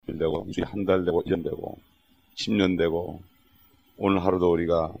되고, 한 달 되고, 1년 되고, 10년 되고, 오늘 하루도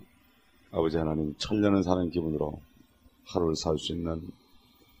우리가 아버지 하나님 천년을 사는 기분으로 하루를 살 수 있는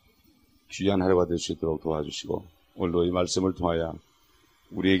귀한 하루가 될 수 있도록 도와주시고, 오늘도 이 말씀을 통하여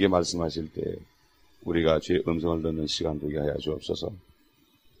우리에게 말씀하실 때 우리가 주의 음성을 듣는 시간 되게 하여 주옵소서.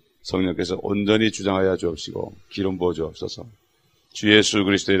 성령께서 온전히 주장하여 주옵시고 기름 부어 주옵소서. 주 예수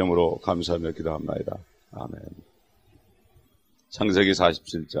그리스도 이름으로 감사하며 기도합나이다. 아멘. 창세기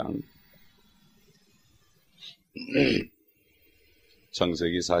 47장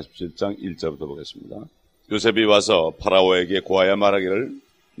창세기 47장 1절부터 보겠습니다. 요셉이 와서 파라오에게 고하여 말하기를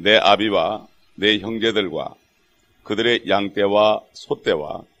내 아비와 내 형제들과 그들의 양떼와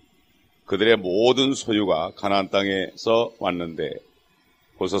소떼와 그들의 모든 소유가 가나안 땅에서 왔는데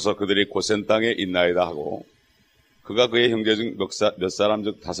보소서 그들이 고센 땅에 있나이다 하고 그가 그의 형제 중 몇 사람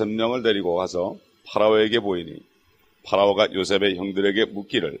즉 5명을 데리고 가서 파라오에게 보이니 파라오가 요셉의 형들에게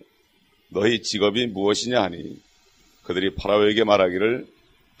묻기를 너희 직업이 무엇이냐 하니 그들이 파라오에게 말하기를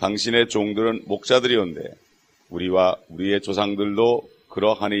당신의 종들은 목자들이온데 우리와 우리의 조상들도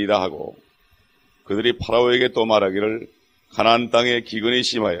그러하니이다 하고 그들이 파라오에게 또 말하기를 가나안 땅에 기근이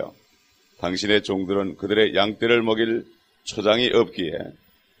심하여 당신의 종들은 그들의 양떼를 먹일 초장이 없기에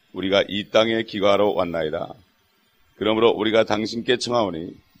우리가 이 땅에 기거하러 왔나이다. 그러므로 우리가 당신께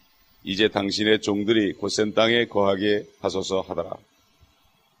청하오니 이제 당신의 종들이 고센 땅에 거하게 하소서 하더라.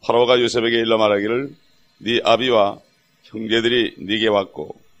 파라오가 요셉에게 일러 말하기를 네 아비와 형제들이 네게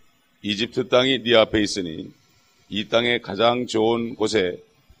왔고 이집트 땅이 네 앞에 있으니 이 땅의 가장 좋은 곳에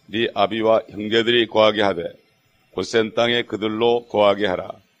네 아비와 형제들이 거하게 하되 고센 땅에 그들로 거하게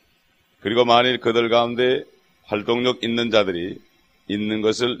하라. 그리고 만일 그들 가운데 활동력 있는 자들이 있는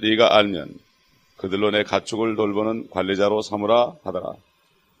것을 네가 알면 그들로 내 가축을 돌보는 관리자로 삼으라 하더라.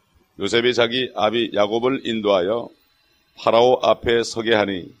 요셉이 자기 아비 야곱을 인도하여 파라오 앞에 서게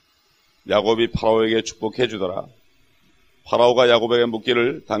하니 야곱이 파라오에게 축복해 주더라. 파라오가 야곱에게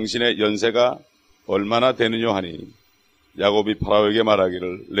묻기를 당신의 연세가 얼마나 되느냐 하니 야곱이 파라오에게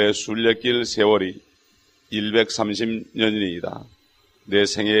말하기를 내 순례길 세월이 130년이니이다. 내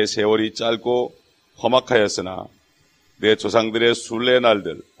생애의 세월이 짧고 험악하였으나 내 조상들의 순례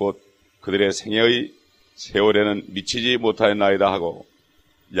날들 곧 그들의 생애의 세월에는 미치지 못하였나이다 하고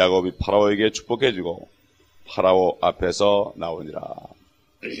야곱이 파라오에게 축복해주고 파라오 앞에서 나오니라.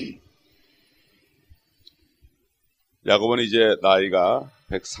 야곱은 이제 나이가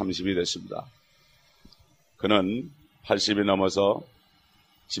 130이 됐습니다. 그는 80이 넘어서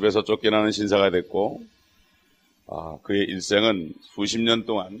집에서 쫓겨나는 신사가 됐고 그의 일생은 수십 년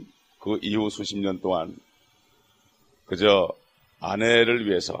동안 그 이후 수십 년 동안 그저 아내를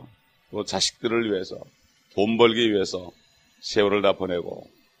위해서 또 자식들을 위해서 돈 벌기 위해서 세월을 다 보내고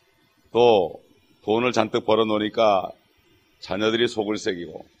또 돈을 잔뜩 벌어 놓으니까 자녀들이 속을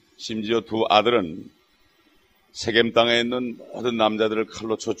새기고 심지어 두 아들은 세겜 땅에 있는 모든 남자들을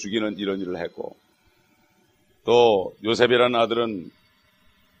칼로 쳐 죽이는 이런 일을 했고 또 요셉이라는 아들은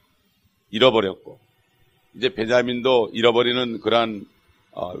잃어버렸고 이제 베냐민도 잃어버리는 그러한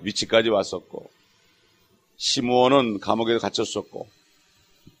위치까지 왔었고 시므온은 감옥에 갇혔었고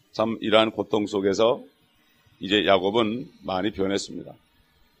참 이러한 고통 속에서 이제 야곱은 많이 변했습니다.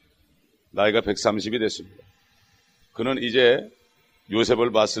 나이가 130이 됐습니다. 그는 이제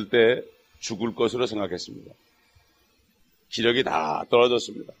요셉을 봤을 때 죽을 것으로 생각했습니다. 기력이 다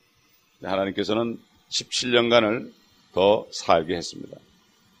떨어졌습니다. 하나님께서는 17년간을 더 살게 했습니다.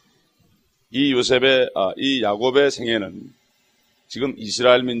 이 야곱의 생애는 지금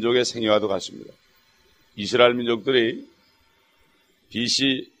이스라엘 민족의 생애와도 같습니다. 이스라엘 민족들이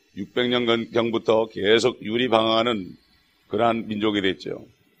BC 600년경부터 계속 유리방황하는 그러한 민족이 됐죠.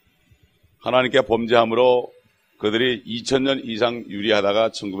 하나님께 범죄함으로 그들이 2000년 이상 유리하다가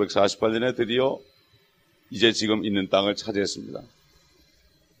 1948년에 드디어 이제 지금 있는 땅을 차지했습니다.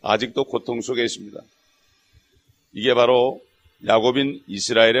 아직도 고통 속에 있습니다. 이게 바로 야곱인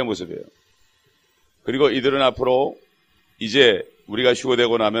이스라엘의 모습이에요. 그리고 이들은 앞으로 이제 우리가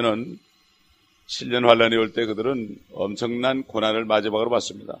휴거되고 나면은 7년 환란이 올 때 그들은 엄청난 고난을 마지막으로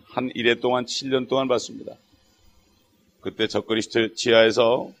받습니다. 한 일해 동안 7년 동안 받습니다. 그때 적그리스도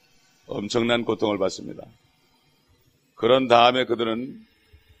지하에서 엄청난 고통을 받습니다. 그런 다음에 그들은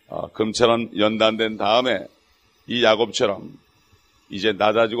금처럼 연단된 다음에 이 야곱처럼 이제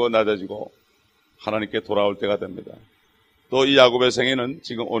낮아지고 하나님께 돌아올 때가 됩니다. 또 이 야곱의 생애는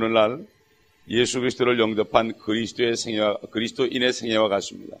지금 오늘날 예수 그리스도를 영접한 그리스도인의 생애와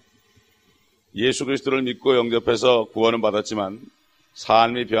같습니다. 예수 그리스도를 믿고 영접해서 구원은 받았지만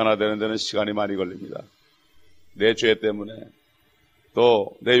삶이 변화되는 데는 시간이 많이 걸립니다. 내 죄 때문에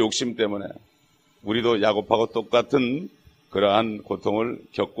또 내 욕심 때문에 우리도 야곱하고 똑같은 그러한 고통을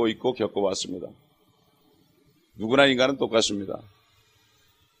겪고 있고 겪어왔습니다. 누구나 인간은 똑같습니다.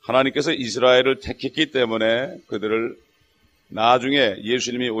 하나님께서 이스라엘을 택했기 때문에 그들을 나중에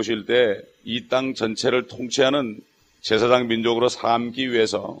예수님이 오실 때 이 땅 전체를 통치하는 제사장 민족으로 삼기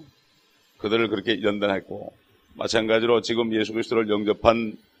위해서 그들을 그렇게 연단했고, 마찬가지로 지금 예수 그리스도를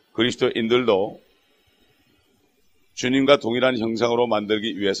영접한 그리스도인들도 주님과 동일한 형상으로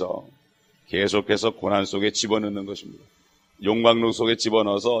만들기 위해서 계속해서 고난 속에 집어넣는 것입니다. 용광로 속에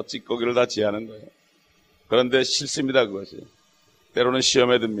집어넣어서 찌꺼기를 다 제하는 거예요. 그런데 싫습니다, 그것이. 때로는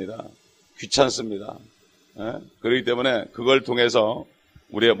시험에 듭니다. 귀찮습니다. 그렇기 때문에 그걸 통해서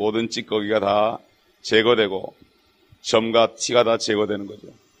우리의 모든 찌꺼기가 다 제거되고 점과 티가 다 제거되는 거죠.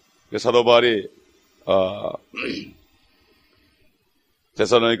 사도 바울이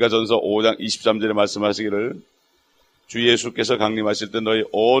데살로니가전서 5장 23절에 말씀하시기를, 주 예수께서 강림하실 때 너희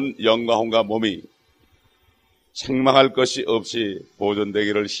온 영과 혼과 몸이 책망할 것이 없이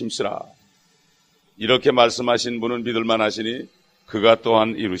보존되기를 힘쓰라. 이렇게 말씀하신 분은 믿을만 하시니 그가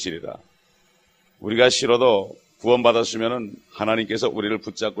또한 이루시리라. 우리가 싫어도 구원받았으면 하나님께서 우리를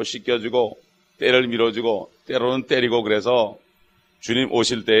붙잡고 씻겨주고 때를 밀어주고 때로는 때리고, 그래서 주님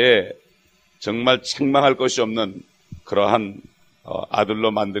오실 때에 정말 책망할 것이 없는 그러한 아들로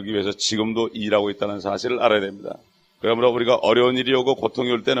만들기 위해서 지금도 일하고 있다는 사실을 알아야 됩니다. 그러므로 우리가 어려운 일이 오고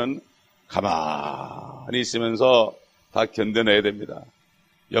고통이 올 때는 가만히 있으면서 다 견뎌내야 됩니다.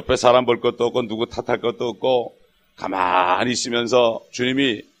 옆에 사람 볼 것도 없고 누구 탓할 것도 없고 가만히 있으면서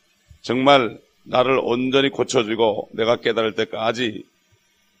주님이 정말 나를 온전히 고쳐주고 내가 깨달을 때까지,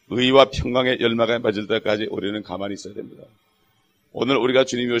 의와 평강의 열매가 맺을 때까지 우리는 가만히 있어야 됩니다. 오늘 우리가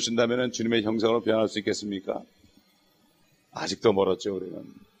주님이 오신다면 주님의 형상으로 변할 수 있겠습니까? 아직도 멀었죠. 우리는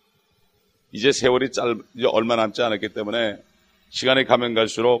이제 세월이 이제 얼마 남지 않았기 때문에 시간이 가면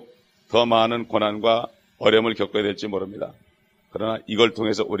갈수록 더 많은 고난과 어려움을 겪어야 될지 모릅니다. 그러나 이걸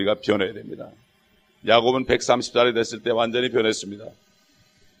통해서 우리가 변해야 됩니다. 야곱은 130살이 됐을 때 완전히 변했습니다.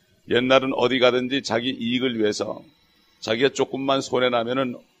 옛날은 어디 가든지 자기 이익을 위해서 자기가 조금만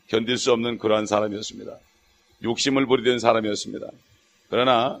손해나면은 견딜 수 없는 그러한 사람이었습니다. 욕심을 부리던 사람이었습니다.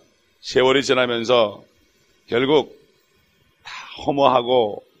 그러나 세월이 지나면서 결국 다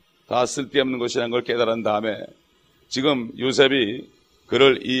허무하고 다 쓸데없는 것이라는 걸 깨달은 다음에 지금 요셉이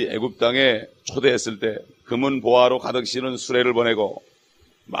그를 이 애굽 땅에 초대했을 때 금은 보화로 가득 씌는 수레를 보내고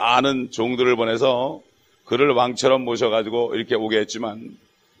많은 종들을 보내서 그를 왕처럼 모셔가지고 이렇게 오게 했지만,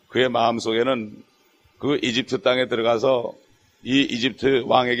 그의 마음속에는 그 이집트 땅에 들어가서 이 이집트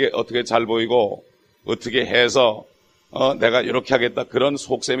왕에게 어떻게 잘 보이고 어떻게 해서 내가 이렇게 하겠다, 그런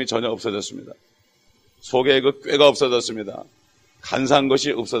속셈이 전혀 없어졌습니다. 속에 그 꾀가 없어졌습니다. 간사한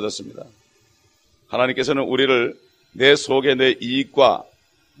것이 없어졌습니다. 하나님께서는 우리를 내 속에 내 이익과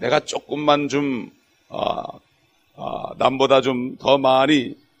내가 조금만 좀 남보다 좀 더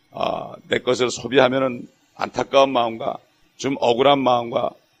많이 내 것을 소비하면은 안타까운 마음과 좀 억울한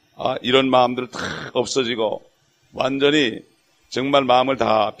마음과 이런 마음들 다 없어지고 완전히 정말 마음을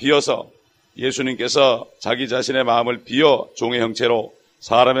다 비워서 예수님께서 자기 자신의 마음을 비워 종의 형체로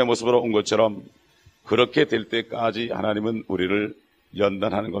사람의 모습으로 온 것처럼 그렇게 될 때까지 하나님은 우리를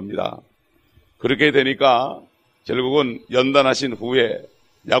연단하는 겁니다. 그렇게 되니까 결국은 연단하신 후에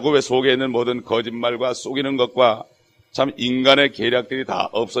야곱의 속에 있는 모든 거짓말과 속이는 것과 참 인간의 계략들이 다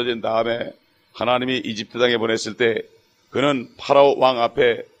없어진 다음에 하나님이 이집트 땅에 보냈을 때 그는 파라오 왕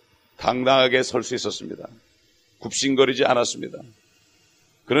앞에 당당하게 설 수 있었습니다. 굽신거리지 않았습니다.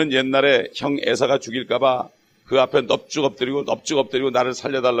 그는 옛날에 형 에사가 죽일까봐 그 앞에 넙죽 엎드리고 나를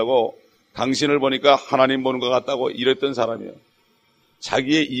살려달라고, 당신을 보니까 하나님 보는 것 같다고 이랬던 사람이에요.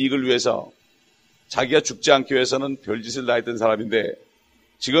 자기의 이익을 위해서, 자기가 죽지 않기 위해서는 별짓을 다 했던 사람인데,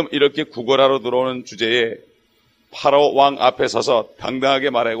 지금 이렇게 구걸하러 들어오는 주제에 파라오 왕 앞에 서서 당당하게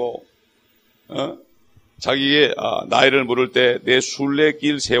말하고 자기의 나이를 물을 때 내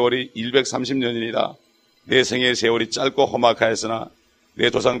순례길 세월이 130년이다. 내 생의 세월이 짧고 험악하였으나 내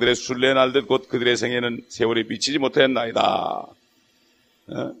조상들의 순례 날들 곧 그들의 생에는 세월이 미치지 못했나이다.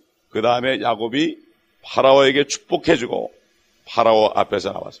 그 다음에 야곱이 파라오에게 축복해주고 파라오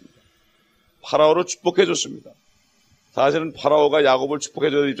앞에서 나왔습니다. 파라오를 축복해줬습니다. 사실은 파라오가 야곱을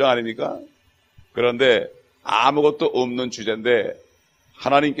축복해줄 입장 아닙니까? 그런데 아무것도 없는 주제인데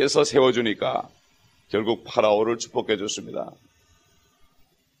하나님께서 세워주니까 결국 파라오를 축복해줬습니다.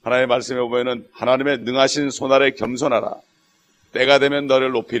 하나님의 말씀에 보면은 하나님의 능하신 손 아래 겸손하라. 때가 되면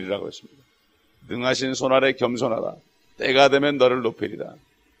너를 높이리라고 했습니다. 능하신 손 아래 겸손하라. 때가 되면 너를 높이리라.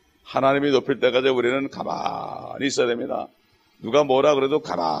 하나님이 높일 때까지 우리는 가만히 있어야 됩니다. 누가 뭐라 그래도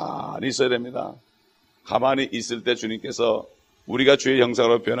가만히 있어야 됩니다. 가만히 있을 때 주님께서 우리가 주의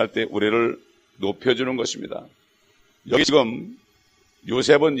형상으로 변할 때 우리를 높여주는 것입니다. 여기 지금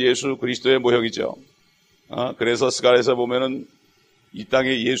요셉은 예수 그리스도의 모형이죠. 그래서 스가랴에서 보면은 이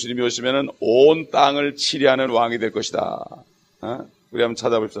땅에 예수님이 오시면은 온 땅을 치리하는 왕이 될 것이다. 우리 한번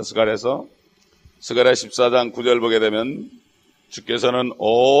찾아봅시다. 스가랴에서 스가랴 14장 9절 보게 되면 주께서는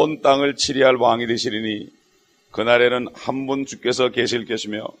온 땅을 치리할 왕이 되시리니 그날에는 한 분 주께서 계실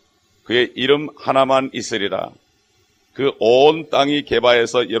것이며 그의 이름 하나만 있으리라. 그 온 땅이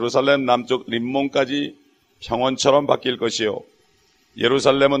개바해서 예루살렘 남쪽 림몬까지 평원처럼 바뀔 것이요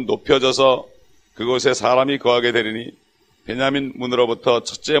예루살렘은 높여져서 그곳에 사람이 거하게 되리니 베냐민 문으로부터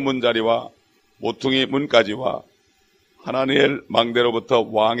첫째 문자리와 모퉁이 문까지와 하나니엘 망대로부터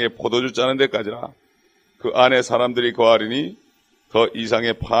왕의 포도주 짜는 데까지라. 그 안에 사람들이 거하리니 더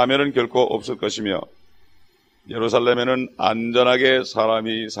이상의 파멸은 결코 없을 것이며 예루살렘에는 안전하게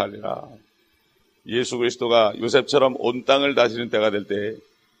사람이 살리라. 예수 그리스도가 요셉처럼 온 땅을 다스리는 때가 될 때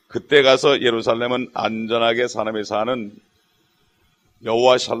그때 가서 예루살렘은 안전하게 사람이 사는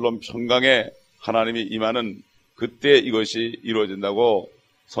여호와 샬롬 평강에 하나님이 임하는 그때 이것이 이루어진다고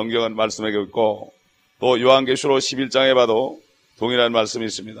성경은 말씀하고 있고, 또 요한계시록 11장에 봐도 동일한 말씀이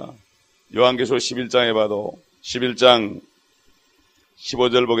있습니다. 요한계시록 11장에 봐도 11장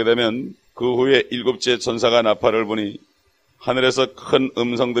 15절 보게 되면 그 후에 일곱째 천사가 나팔을 부니 하늘에서 큰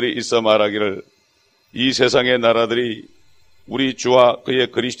음성들이 있어 말하기를 이 세상의 나라들이 우리 주와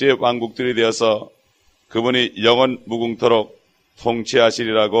그의 그리스도의 왕국들이 되어서 그분이 영원 무궁토록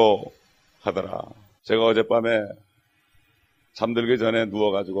통치하시리라고 하더라. 제가 어젯밤에 잠들기 전에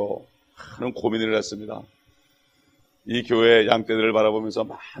누워가지고 많은 고민을 했습니다. 이 교회의 양떼들을 바라보면서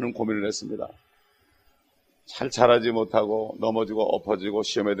많은 고민을 했습니다. 잘 자라지 못하고 넘어지고 엎어지고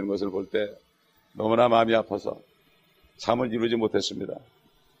시험에 드는 것을 볼 때 너무나 마음이 아파서 잠을 이루지 못했습니다.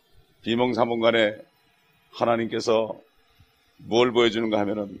 비몽사몽간에 하나님께서 뭘 보여주는가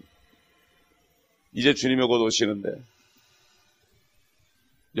하면은 이제 주님이 곧 오시는데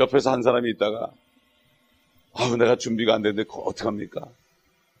옆에서 한 사람이 있다가 내가 준비가 안 됐는데 그거 어떡합니까?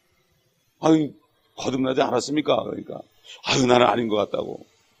 거듭나지 않았습니까? 그러니까 나는 아닌 것 같다고.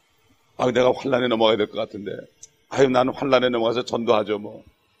 내가 환란에 넘어가야 될 것 같은데 나는 환란에 넘어가서 전도하죠 뭐.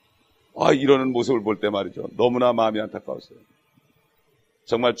 이러는 모습을 볼 때 말이죠. 너무나 마음이 안타까웠어요.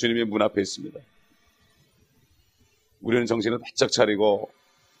 정말 주님이 문 앞에 있습니다. 우리는 정신을 바짝 차리고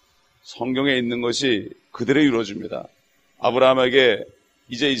성경에 있는 것이 그대로 이루어집니다. 아브라함에게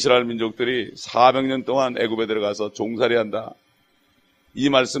이제 이스라엘 민족들이 400년 동안 애굽에 들어가서 종살이한다. 이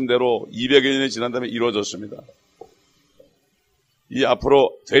말씀대로 200여 년이 지난 다음에 이루어졌습니다. 이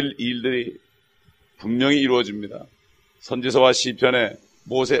앞으로 될 일들이 분명히 이루어집니다. 선지서와 시편에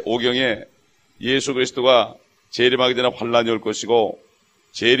모세 오경에 예수 그리스도가 재림하기 전에 환란이 올 것이고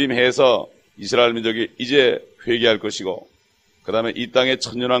재림해서 이스라엘 민족이 이제 회개할 것이고 그 다음에 이 땅에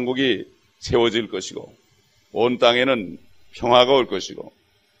천년왕국이 세워질 것이고 온 땅에는 평화가 올 것이고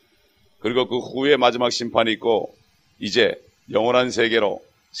그리고 그 후에 마지막 심판이 있고 이제 영원한 세계로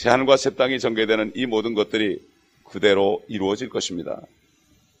새하늘과 새 땅이 전개되는 이 모든 것들이 그대로 이루어질 것입니다.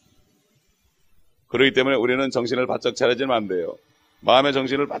 그렇기 때문에 우리는 정신을 바짝 차리지는 안 돼요. 마음의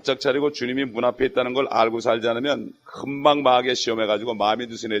정신을 바짝 차리고 주님이 문 앞에 있다는 걸 알고 살지 않으면 금방 마하게 시험해가지고 마음이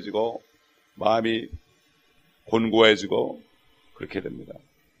느슨해지고 마음이 곤고해지고 그렇게 됩니다.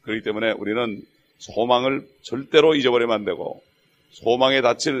 그렇기 때문에 우리는 소망을 절대로 잊어버리면 안 되고 소망의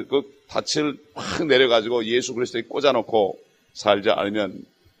닻을 확 내려가지고 예수 그리스도에 꽂아놓고 살지 않으면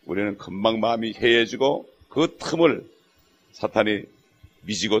우리는 금방 마음이 해해지고 그 틈을 사탄이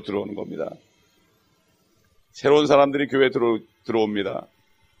미지고 들어오는 겁니다. 새로운 사람들이 교회에 들어옵니다.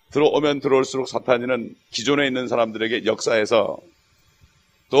 들어오면 들어올수록 사탄이는 기존에 있는 사람들에게 역사해서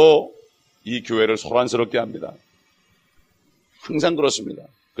또 이 교회를 소란스럽게 합니다. 항상 그렇습니다.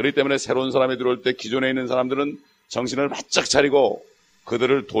 그렇기 때문에 새로운 사람이 들어올 때 기존에 있는 사람들은 정신을 바짝 차리고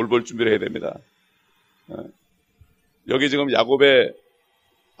그들을 돌볼 준비를 해야 됩니다. 여기 지금 야곱의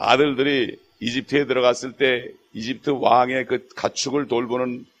아들들이 이집트에 들어갔을 때 이집트 왕의 그 가축을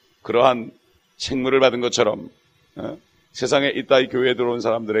돌보는 그러한 책무를 받은 것처럼 세상에 있다 이 교회에 들어온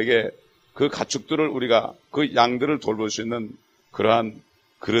사람들에게 그 가축들을 우리가 그 양들을 돌볼 수 있는 그러한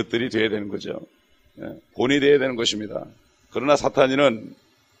그릇들이 되어야 되는 거죠. 본이 되어야 되는 것입니다. 그러나 사탄이는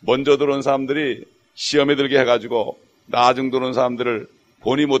먼저 들어온 사람들이 시험에 들게 해가지고 나중 들어온 사람들을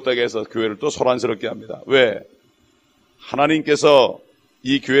본이 못되게 해서 교회를 또 소란스럽게 합니다. 왜? 하나님께서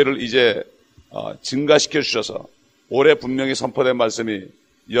이 교회를 이제 증가시켜 주셔서 올해 분명히 선포된 말씀이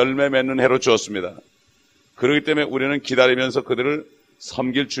열매 맺는 해로 주었습니다. 그렇기 때문에 우리는 기다리면서 그들을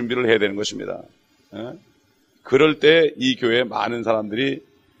섬길 준비를 해야 되는 것입니다. 그럴 때 이 교회에 많은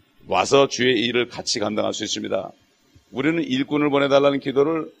사람들이 와서 주의 일을 같이 감당할 수 있습니다. 우리는 일꾼을 보내달라는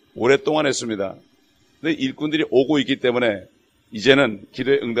기도를 오랫동안 했습니다. 근데 일꾼들이 오고 있기 때문에 이제는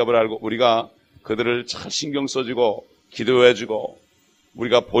기도의 응답을 알고 우리가 그들을 잘 신경 써주고 기도해주고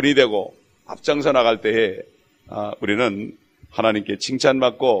우리가 본이 되고 앞장서 나갈 때에 우리는 하나님께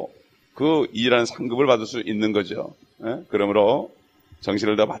칭찬받고 그 일하는 상급을 받을 수 있는 거죠. 그러므로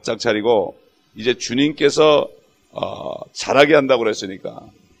정신을 다 바짝 차리고 이제 주님께서 자라게 한다고 그랬으니까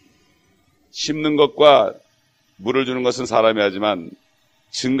심는 것과 물을 주는 것은 사람이 하지만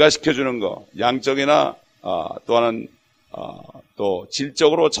증가시켜주는 것, 양적이나 또 하나는 또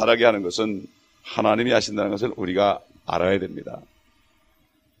질적으로 자라게 하는 것은 하나님이 하신다는 것을 우리가 알아야 됩니다.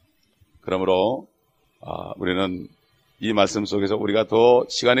 그러므로 우리는 이 말씀 속에서 우리가 더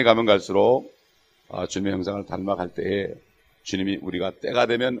시간이 가면 갈수록 주님의 형상을 닮아갈 때에 주님이 우리가 때가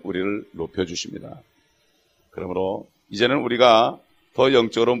되면 우리를 높여주십니다. 그러므로 이제는 우리가 더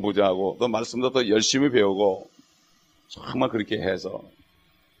영적으로 무장하고 또 말씀도 더 열심히 배우고 정말 그렇게 해서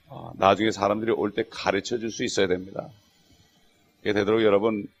나중에 사람들이 올 때 가르쳐 줄 수 있어야 됩니다. 그게 되도록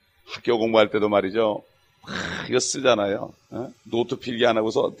여러분 학교 공부할 때도 말이죠. 이거 쓰잖아요. 노트 필기 안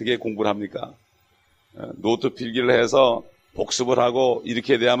하고서 어떻게 공부를 합니까? 노트 필기를 해서 복습을 하고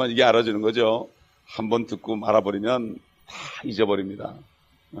이렇게 돼야만 이게 알아지는 거죠. 한번 듣고 말아버리면 다 잊어버립니다.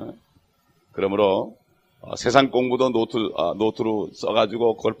 그러므로 세상 공부도 노트로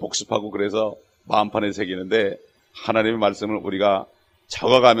써가지고 그걸 복습하고 그래서 마음판에 새기는데 하나님의 말씀을 우리가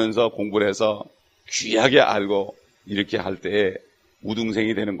적어가면서 공부를 해서 귀하게 알고 이렇게 할 때에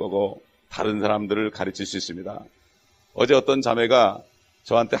우등생이 되는 거고 다른 사람들을 가르칠 수 있습니다. 어제 어떤 자매가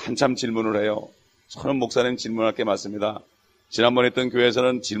저한테 한참 질문을 해요. 저는 목사님 질문할 게 많습니다. 지난번에 했던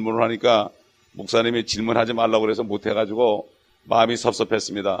교회에서는 질문을 하니까 목사님이 질문하지 말라고 그래서 못해가지고 마음이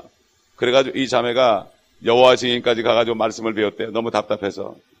섭섭했습니다. 그래가지고 이 자매가 여호와 증인까지 가가지고 말씀을 배웠대요. 너무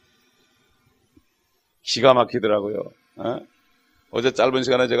답답해서. 기가 막히더라고요. 어제 짧은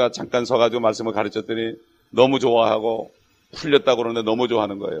시간에 제가 잠깐 서가지고 말씀을 가르쳤더니 너무 좋아하고 풀렸다고 그러는데 너무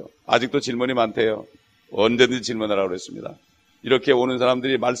좋아하는 거예요. 아직도 질문이 많대요. 언제든지 질문하라고 그랬습니다. 이렇게 오는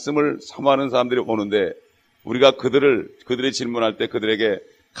사람들이 말씀을 사모하는 사람들이 오는데 우리가 그들이 질문할 때 그들에게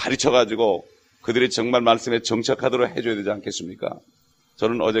가르쳐가지고 그들이 정말 말씀에 정착하도록 해줘야 되지 않겠습니까?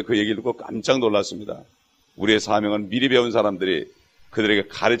 저는 어제 그 얘기를 듣고 깜짝 놀랐습니다. 우리의 사명은 미리 배운 사람들이 그들에게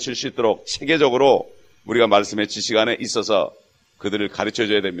가르칠 수 있도록 체계적으로 우리가 말씀의 지식 안에 있어서 그들을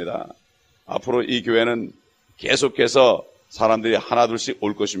가르쳐줘야 됩니다. 앞으로 이 교회는 계속해서 사람들이 하나둘씩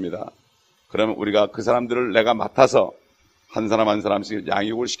올 것입니다. 그러면 우리가 그 사람들을 내가 맡아서 한 사람 한 사람씩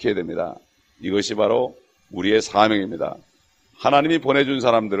양육을 시켜야 됩니다. 이것이 바로 우리의 사명입니다. 하나님이 보내준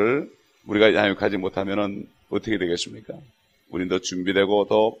사람들을 우리가 양육하지 못하면 어떻게 되겠습니까? 우린 더 준비되고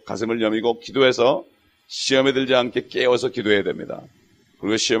더 가슴을 여미고 기도해서 시험에 들지 않게 깨워서 기도해야 됩니다.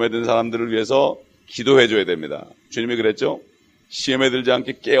 그리고 시험에 든 사람들을 위해서 기도해줘야 됩니다. 주님이 그랬죠? 시험에 들지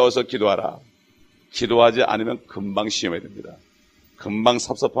않게 깨워서 기도하라. 기도하지 않으면 금방 시험에 듭니다. 금방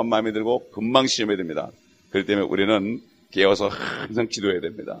섭섭한 마음이 들고 금방 시험에 듭니다. 그렇기 때문에 우리는 깨워서 항상 기도해야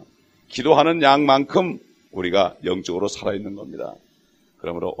됩니다. 기도하는 양만큼 우리가 영적으로 살아있는 겁니다.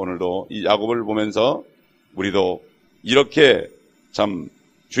 그러므로 오늘도 이 야곱을 보면서 우리도 이렇게 참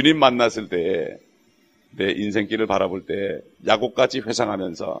주님 만났을 때에 내 인생길을 바라볼 때 야곱같이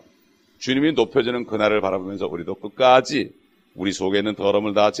회상하면서 주님이 높여지는 그날을 바라보면서 우리도 끝까지 우리 속에 있는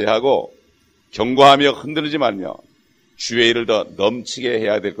더러움을 다 제하고 경고하며 흔들리지 말며 주의 일을 더 넘치게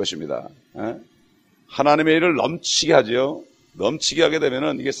해야 될 것입니다. 하나님의 일을 넘치게 하죠. 넘치게 하게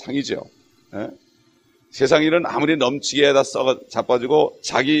되면 이게 상이죠. 세상 일은 아무리 넘치게 해다 자빠지고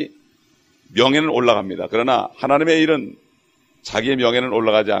자기 명예는 올라갑니다. 그러나 하나님의 일은 자기의 명예는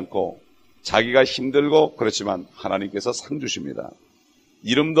올라가지 않고 자기가 힘들고 그렇지만 하나님께서 상 주십니다.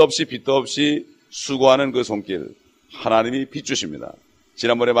 이름도 없이 빛도 없이 수고하는 그 손길 하나님이 빛주십니다.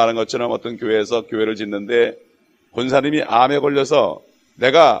 지난번에 말한 것처럼 어떤 교회에서 교회를 짓는데 권사님이 암에 걸려서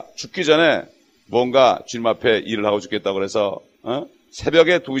내가 죽기 전에 뭔가 주님 앞에 일을 하고 죽겠다고 그래서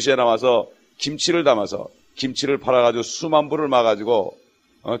새벽에 2시에 나와서 김치를 담아서 김치를 팔아가지고 수만 불을 마가지고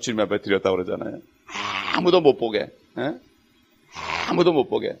주님 앞에 드렸다고 그러잖아요. 아무도 못 보게. 아무도 못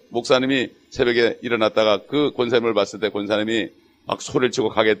보게. 목사님이 새벽에 일어났다가 그 권사님을 봤을 때 권사님이 막 소리를 치고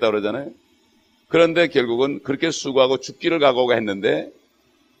가겠다고 그러잖아요. 그런데 결국은 그렇게 수고하고 죽기를 각오가 했는데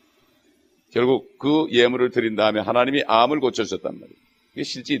결국 그 예물을 드린 다음에 하나님이 암을 고쳐주셨단 말이에요. 이게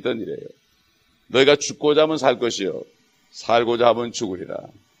실제 있던 일이에요. 너희가 죽고자 하면 살 것이요 살고자 하면 죽으리라.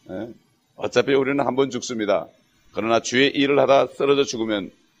 어차피 우리는 한 번 죽습니다. 그러나 주의 일을 하다 쓰러져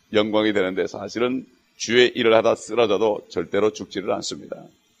죽으면 영광이 되는데 사실은 주의 일을 하다 쓰러져도 절대로 죽지를 않습니다.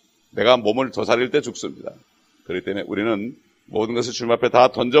 내가 몸을 도살릴 때 죽습니다. 그렇기 때문에 우리는 모든 것을 주님 앞에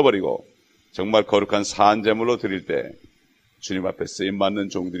다 던져버리고 정말 거룩한 사한 제물로 드릴 때 주님 앞에 쓰임받는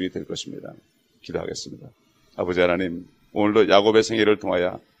종들이 될 것입니다. 기도하겠습니다. 아버지 하나님, 오늘도 야곱의 생애를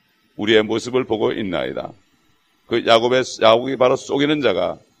통하여 우리의 모습을 보고 있나이다. 그 야곱이 바로 속이는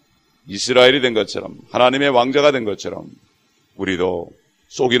자가 이스라엘이 된 것처럼, 하나님의 왕자가 된 것처럼 우리도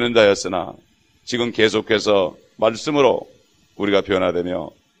속이는 자였으나 지금 계속해서 말씀으로 우리가 변화되며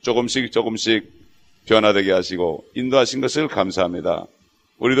조금씩 변화되게 하시고 인도하신 것을 감사합니다.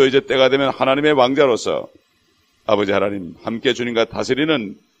 우리도 이제 때가 되면 하나님의 왕자로서 아버지 하나님 함께 주님과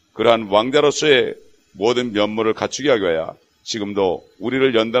다스리는 그러한 왕자로서의 모든 면모를 갖추게 하기 위하여 지금도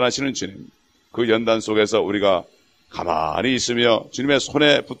우리를 연단하시는 주님, 그 연단 속에서 우리가 가만히 있으며 주님의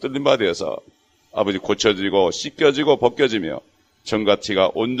손에 붙들린 바 되어서 아버지 고쳐지고 씻겨지고 벗겨지며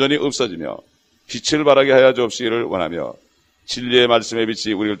정가티가 온전히 없어지며 빛을 발하게 하여 주옵시기를 원하며, 진리의 말씀의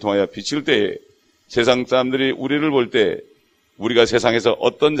빛이 우리를 통하여 비칠 때에 세상 사람들이 우리를 볼 때 우리가 세상에서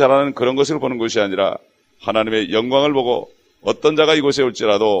어떤 자라는 그런 것을 보는 것이 아니라 하나님의 영광을 보고 어떤 자가 이곳에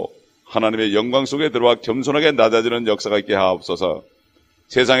올지라도 하나님의 영광 속에 들어와 겸손하게 낮아지는 역사가 있게 하옵소서.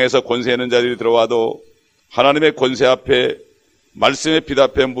 세상에서 권세 있는 자들이 들어와도 하나님의 권세 앞에, 말씀의 빛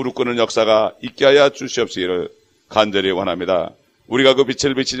앞에 무릎 꿇는 역사가 있게 하여 주시옵시기를 간절히 원합니다. 우리가 그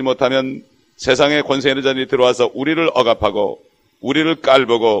빛을 비치지 못하면 세상의 권세 있는 자들이 들어와서 우리를 억압하고 우리를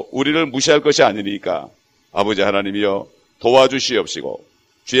깔보고 우리를 무시할 것이 아니니까 아버지 하나님이여 도와주시옵시고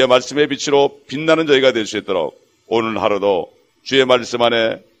주의 말씀의 빛으로 빛나는 저희가 될 수 있도록 오늘 하루도 주의 말씀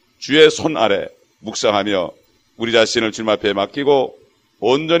안에, 주의 손 아래 묵상하며 우리 자신을 주님 앞에 맡기고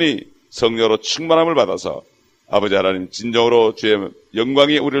온전히 성령으로 충만함을 받아서 아버지 하나님 진정으로 주의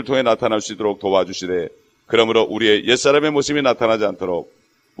영광이 우리를 통해 나타날 수 있도록 도와주시되, 그러므로 우리의 옛사람의 모습이 나타나지 않도록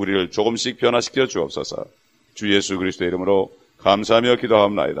우리를 조금씩 변화시켜 주옵소서. 주 예수 그리스도의 이름으로 감사하며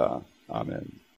기도하옵나이다. 아멘.